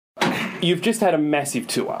You've just had a massive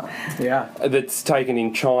tour. Yeah. That's taken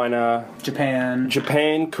in China,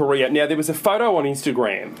 Japan, Korea. Now, there was a photo on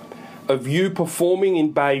Instagram of you performing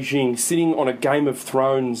in Beijing, sitting on a Game of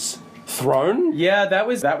Thrones throne. Yeah, that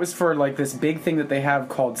was for like this big thing that they have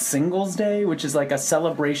called Singles Day, which is like a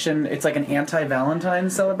celebration. It's like an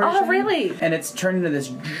anti-Valentine's celebration. Oh, really? And it's turned into this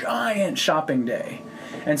giant shopping day.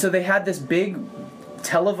 And so they had this big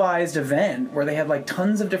televised event where they had like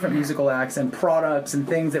tons of different musical acts and products and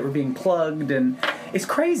things that were being plugged, and it's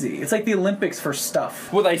crazy. It's like the Olympics for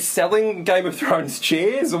stuff. Were they selling Game of Thrones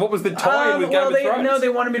chairs, or what was the tie-in with Game of Thrones? No, they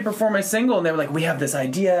wanted me to perform my single, and they were like, "We have this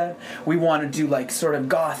idea. We want to do like sort of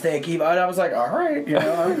gothic." And I was like, "All right,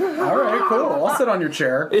 all right, cool. I'll sit on your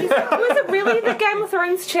chair." Was it really the Game of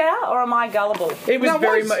Thrones chair, or am I gullible? It was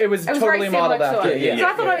it was totally modeled after. Yeah. So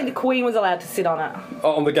I thought only the Queen was allowed to sit on it.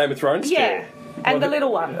 Oh, on the Game of Thrones chair? And the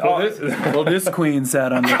little one. This queen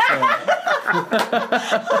sat on the chair.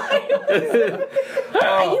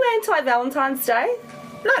 Are you anti-Valentine's Day?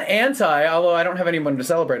 Not anti, although I don't have anyone to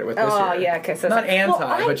celebrate it with this year. Oh, yeah, okay. So not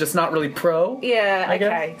anti, but just not really pro. Yeah,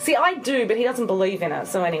 okay. See, I do, but he doesn't believe in it.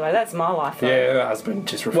 So anyway, that's my life. Though. Yeah, the husband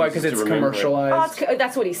just refuses. Why? Because it's commercialized. Oh,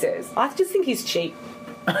 that's what he says. I just think he's cheap.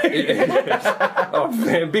 Oh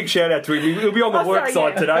man, big shout out to him. He'll be on the work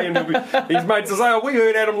site today, and his mates will say, "Oh, we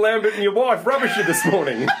heard Adam Lambert and your wife rubbish you this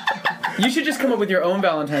morning." You should just come up with your own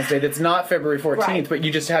Valentine's Day that's not February 14th, but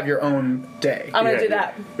you just have your own day. I'm going to do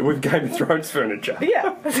that. With Game of Thrones furniture.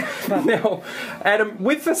 Yeah. Now, Adam,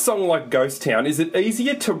 with a song like Ghost Town, is it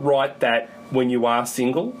easier to write that when you are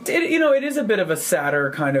single? It is a bit of a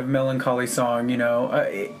sadder kind of melancholy song,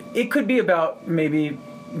 it could be about maybe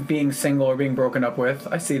being single or being broken up with.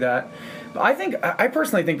 I see that. I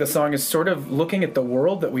personally think the song is sort of looking at the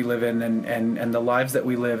world that we live in and the lives that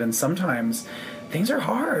we live, and sometimes things are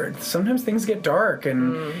hard. Sometimes things get dark,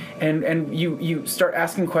 and you start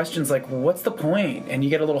asking questions like, what's the point? And you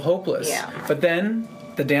get a little hopeless. Yeah. But then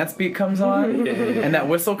the dance beat comes on, and that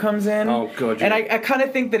whistle comes in. Oh, God. And I kind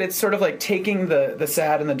of think that it's sort of like taking the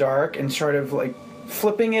sad and the dark and sort of like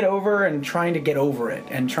flipping it over and trying to get over it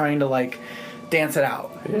and trying to like dance it out.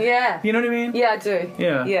 Yeah. You know what I mean? Yeah, I do.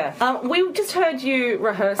 Yeah. Yeah. We just heard you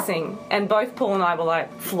rehearsing, and both Paul and I were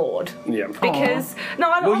like floored. Yeah. Because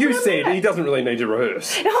well, you said he doesn't really need to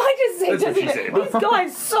rehearse. No, I just said, That's what she said. This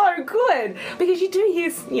guy's so good, because you do hear,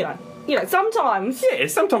 sometimes. Yeah,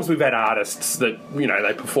 sometimes we've had artists that,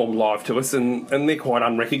 they perform live to us and they're quite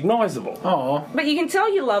unrecognisable. Oh. But you can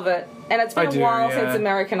tell you love it, and it's been a while since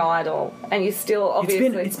American Idol, and you still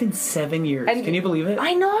obviously. It's been 7 years. And can you believe it?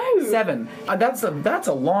 I know. 7. That's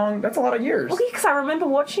a lot of years. Well, because I remember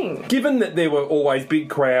watching. Given that there were always big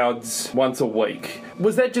crowds once a week,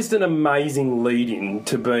 was that just an amazing lead-in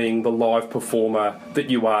to being the live performer that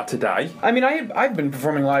you are today? I mean, I've been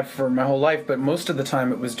performing live for my whole life, but most of the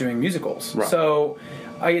time it was doing musicals. Right. So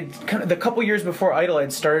I had the couple years before Idol,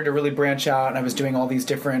 I'd started to really branch out, and I was doing all these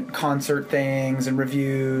different concert things and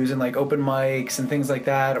reviews and like open mics and things like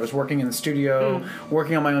that. I was working in the studio,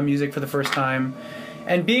 working on my own music for the first time.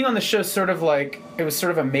 And being on the show it was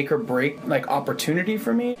sort of a make or break opportunity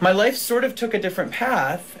for me. My life sort of took a different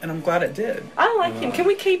path, and I'm glad it did. I like him. Can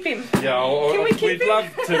we keep him? Yeah, we'd love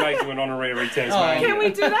to make you an honourary Tasmanian. Can we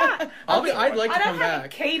do that? I'd like to come back. I don't have a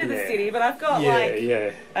key to the city, but I've got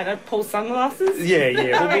I don't pull sunglasses.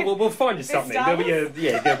 Yeah. We'll find you something.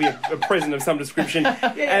 There'll be a present of some description.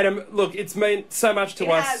 Adam, look, it's meant so much to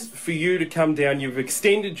us for you to come down. You've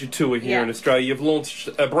extended your tour here in Australia. You've launched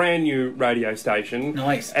a brand new radio station.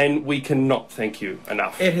 Nice. And we cannot thank you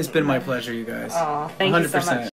enough. It has been my pleasure, you guys. Oh, thank you so much.